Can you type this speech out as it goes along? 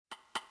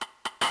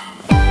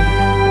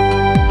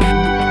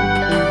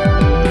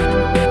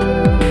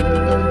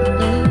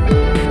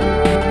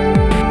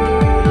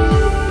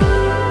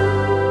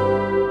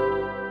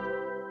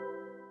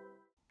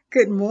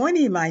Good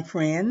morning, my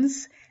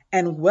friends,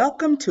 and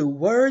welcome to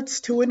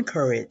Words to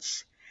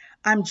Encourage.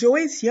 I'm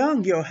Joyce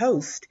Young, your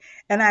host,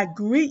 and I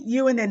greet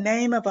you in the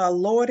name of our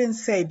Lord and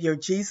Savior,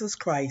 Jesus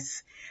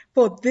Christ.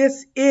 For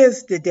this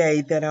is the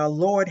day that our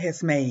Lord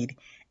has made,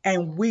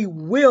 and we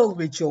will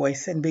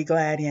rejoice and be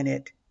glad in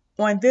it.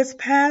 On this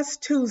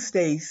past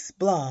Tuesday's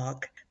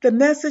blog, the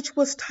message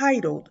was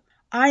titled,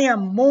 I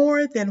Am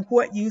More Than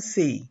What You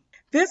See.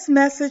 This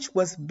message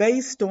was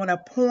based on a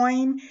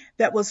poem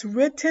that was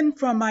written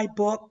from my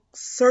book,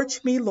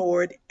 Search Me,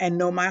 Lord, and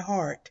Know My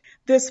Heart.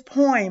 This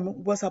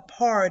poem was a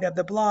part of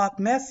the blog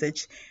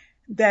message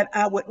that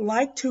I would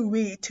like to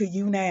read to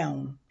you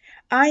now.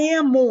 I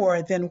am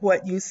more than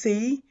what you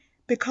see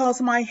because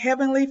my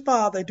Heavenly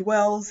Father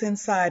dwells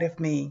inside of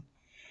me.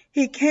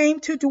 He came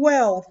to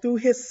dwell through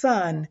His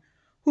Son,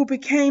 who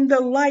became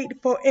the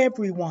light for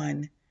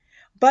everyone.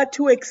 But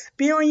to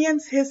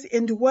experience His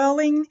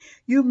indwelling,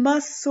 you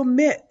must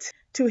submit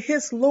to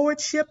His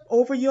lordship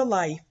over your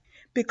life,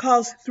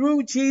 because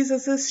through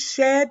Jesus'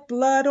 shed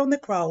blood on the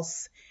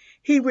cross,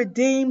 He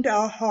redeemed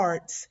our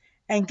hearts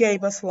and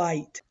gave us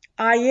light.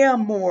 I am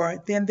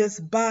more than this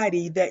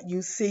body that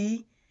you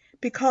see,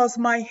 because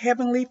my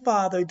Heavenly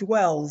Father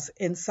dwells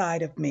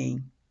inside of me.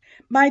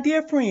 My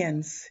dear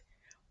friends,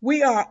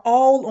 we are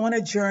all on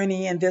a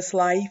journey in this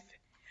life,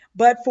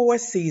 but for a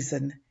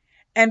season.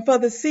 And for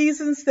the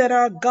seasons that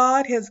our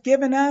God has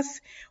given us,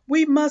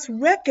 we must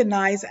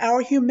recognize our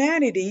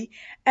humanity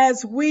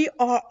as we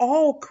are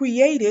all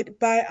created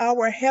by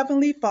our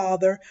Heavenly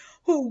Father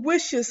who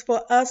wishes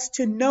for us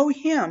to know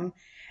Him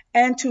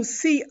and to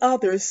see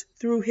others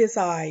through His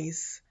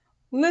eyes.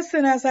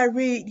 Listen as I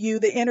read you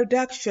the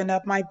introduction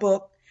of my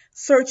book,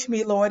 Search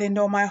Me, Lord, and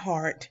Know My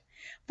Heart,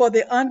 for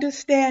the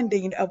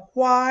understanding of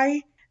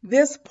why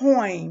this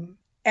poem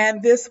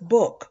and this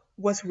book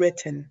was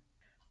written.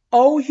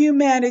 O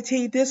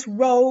humanity, this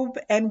robe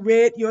and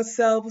rid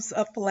yourselves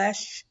of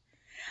flesh.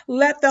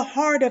 Let the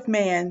heart of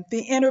man,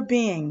 the inner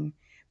being,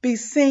 be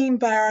seen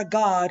by our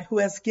God who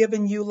has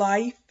given you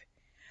life.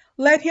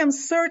 Let Him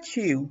search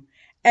you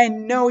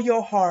and know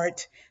your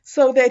heart,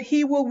 so that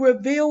He will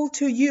reveal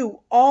to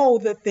you all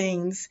the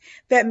things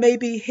that may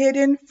be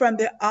hidden from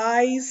the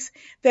eyes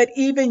that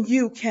even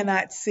you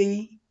cannot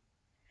see.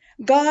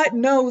 God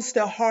knows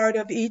the heart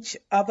of each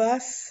of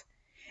us.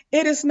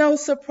 It is no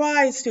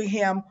surprise to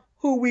Him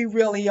who we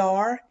really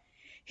are.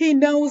 He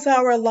knows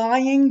our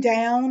lying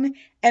down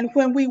and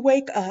when we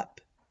wake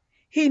up.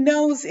 He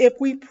knows if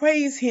we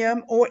praise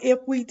Him or if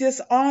we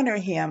dishonor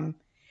Him.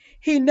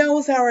 He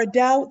knows our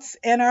doubts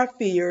and our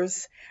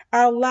fears,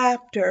 our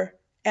laughter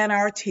and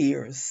our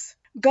tears.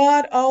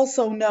 God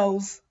also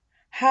knows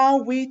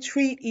how we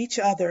treat each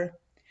other,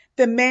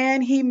 the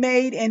man He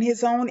made in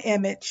His own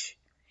image.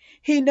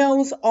 He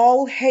knows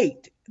all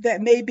hate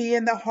that may be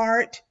in the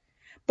heart,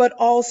 but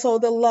also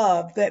the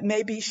love that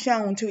may be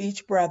shown to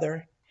each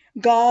brother.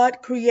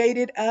 God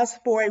created us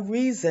for a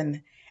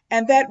reason,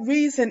 and that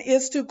reason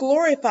is to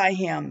glorify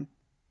Him.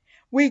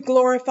 We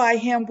glorify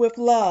Him with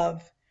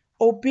love,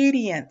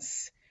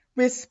 obedience,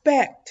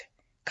 respect,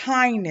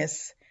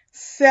 kindness,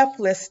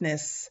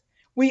 selflessness.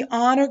 We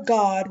honor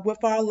God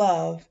with our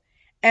love,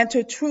 and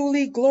to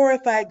truly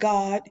glorify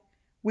God,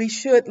 we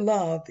should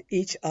love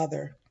each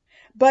other.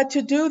 But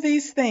to do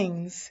these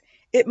things,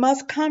 it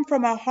must come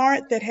from a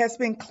heart that has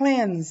been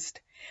cleansed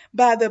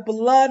by the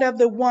blood of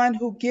the one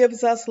who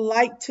gives us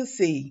light to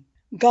see.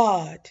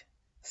 God,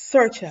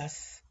 search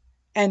us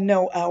and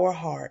know our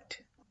heart.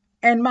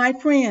 And my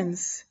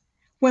friends,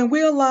 when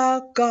we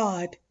allow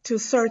God to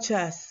search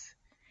us,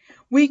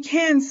 we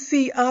can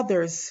see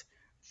others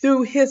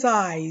through His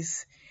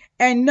eyes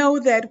and know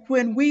that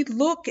when we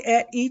look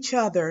at each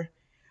other,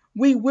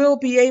 we will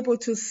be able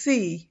to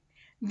see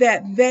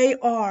that they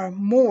are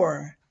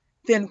more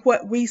than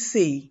what we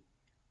see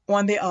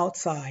on the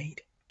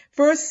outside.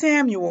 1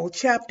 Samuel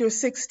chapter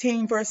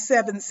 16 verse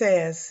 7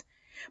 says,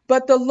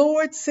 But the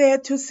Lord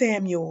said to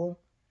Samuel,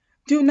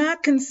 Do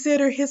not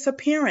consider his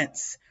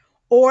appearance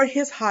or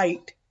his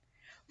height,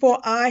 for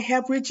I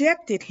have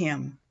rejected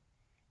him.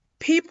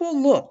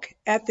 People look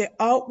at the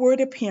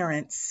outward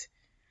appearance,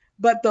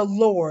 but the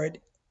Lord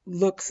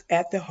looks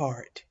at the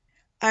heart.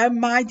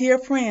 My dear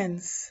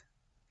friends,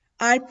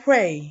 I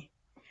pray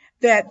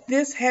that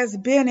this has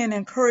been an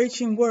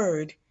encouraging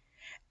word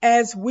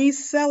as we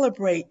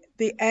celebrate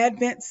the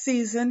Advent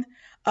season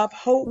of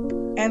hope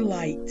and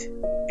light.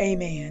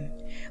 Amen.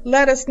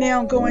 Let us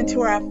now go into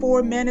our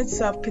 4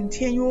 minutes of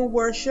continual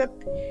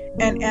worship,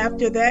 and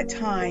after that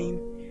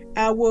time,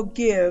 I will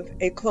give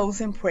a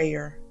closing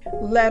prayer.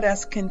 Let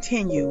us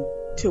continue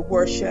to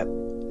worship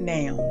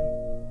now.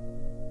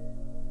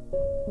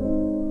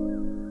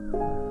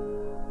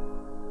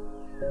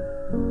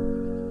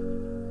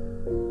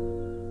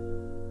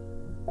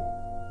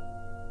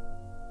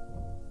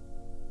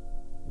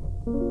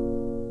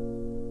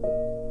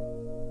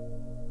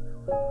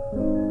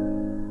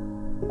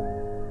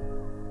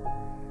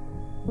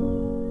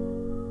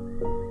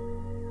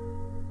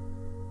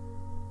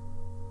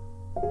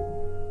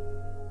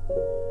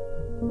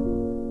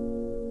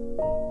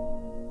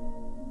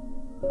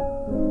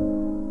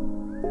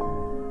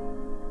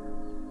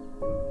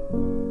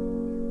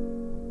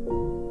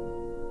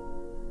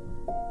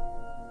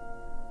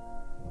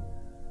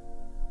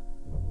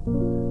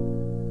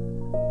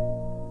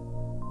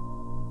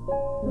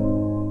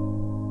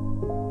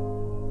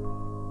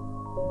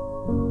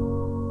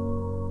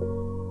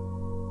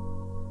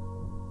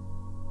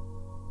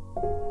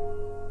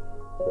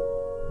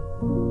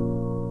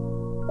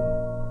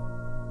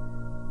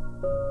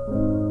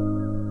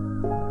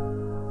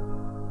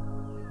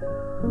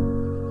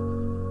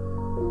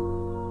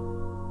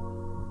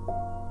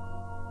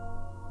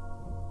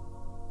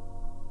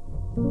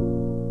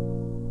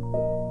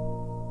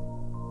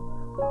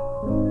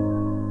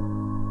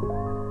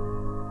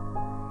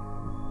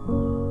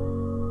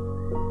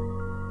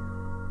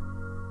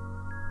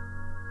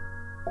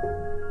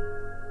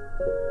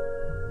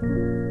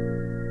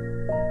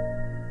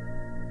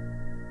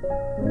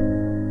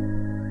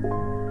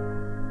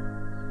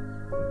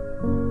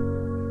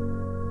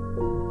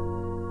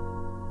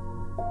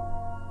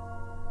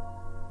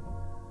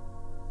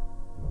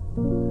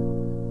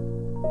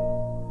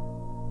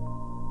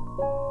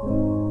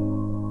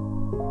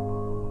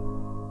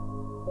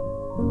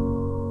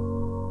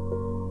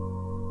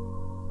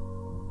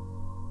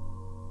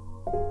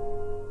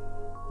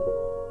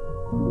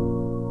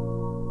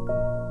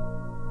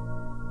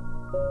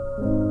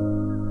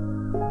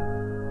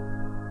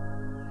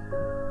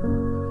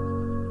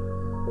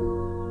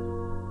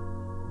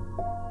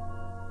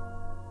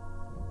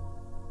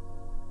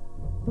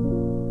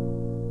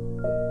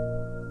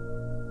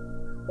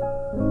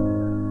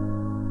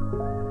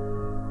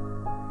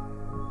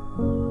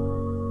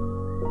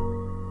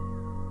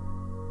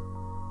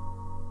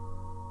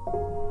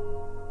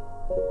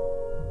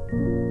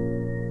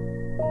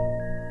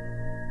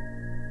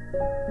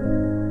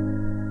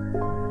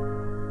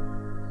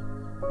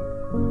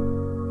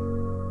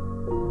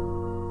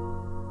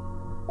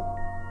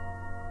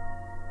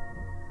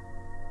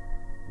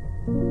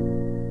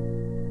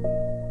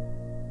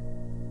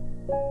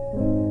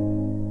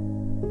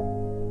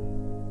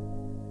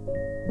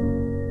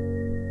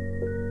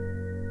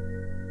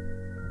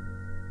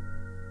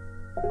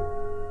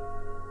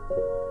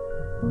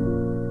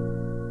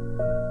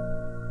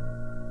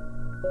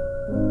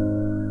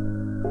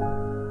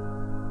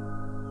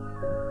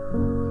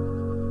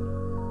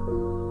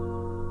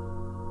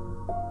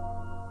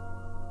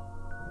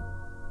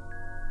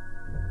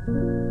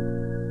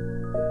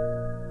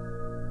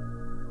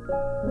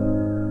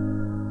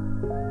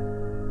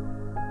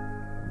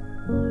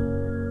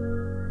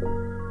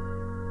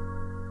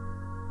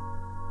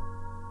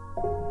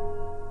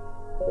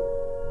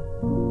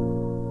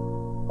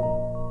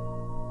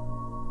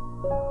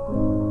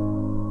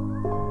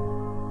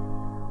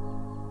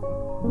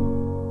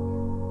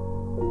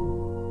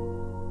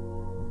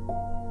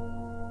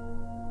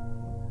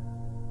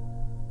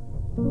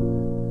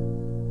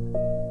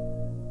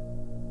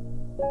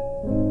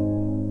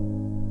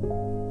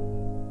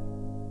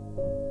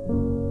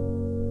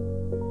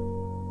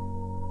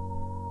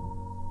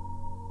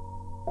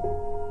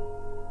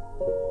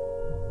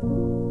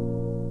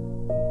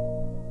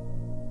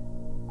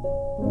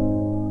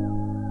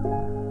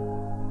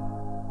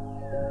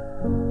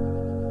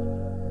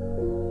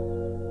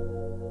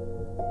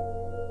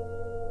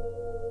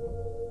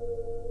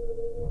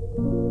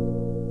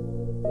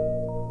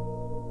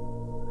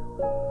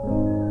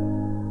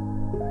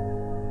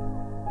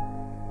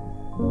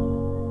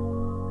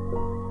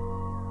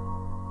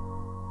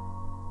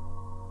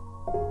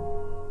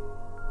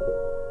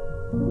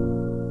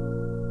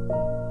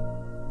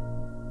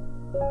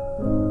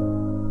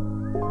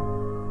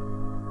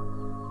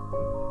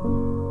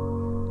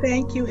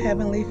 Thank you,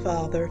 Heavenly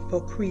Father,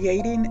 for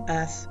creating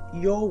us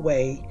your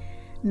way,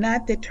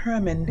 not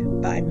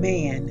determined by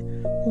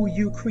man who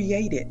you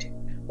created.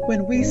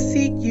 When we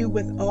seek you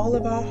with all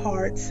of our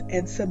hearts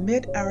and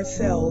submit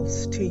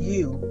ourselves to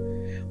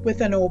you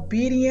with an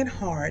obedient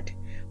heart,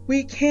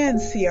 we can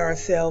see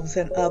ourselves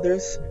and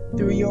others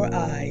through your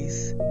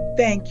eyes.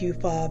 Thank you,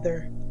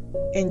 Father.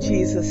 In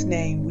Jesus'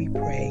 name we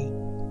pray.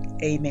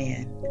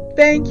 Amen.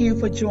 Thank you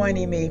for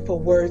joining me for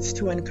Words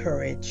to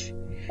Encourage.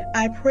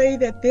 I pray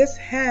that this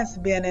has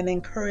been an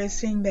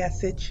encouraging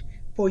message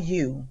for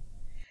you.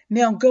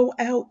 Now go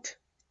out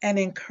and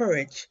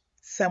encourage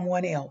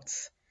someone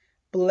else.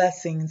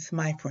 Blessings,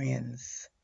 my friends.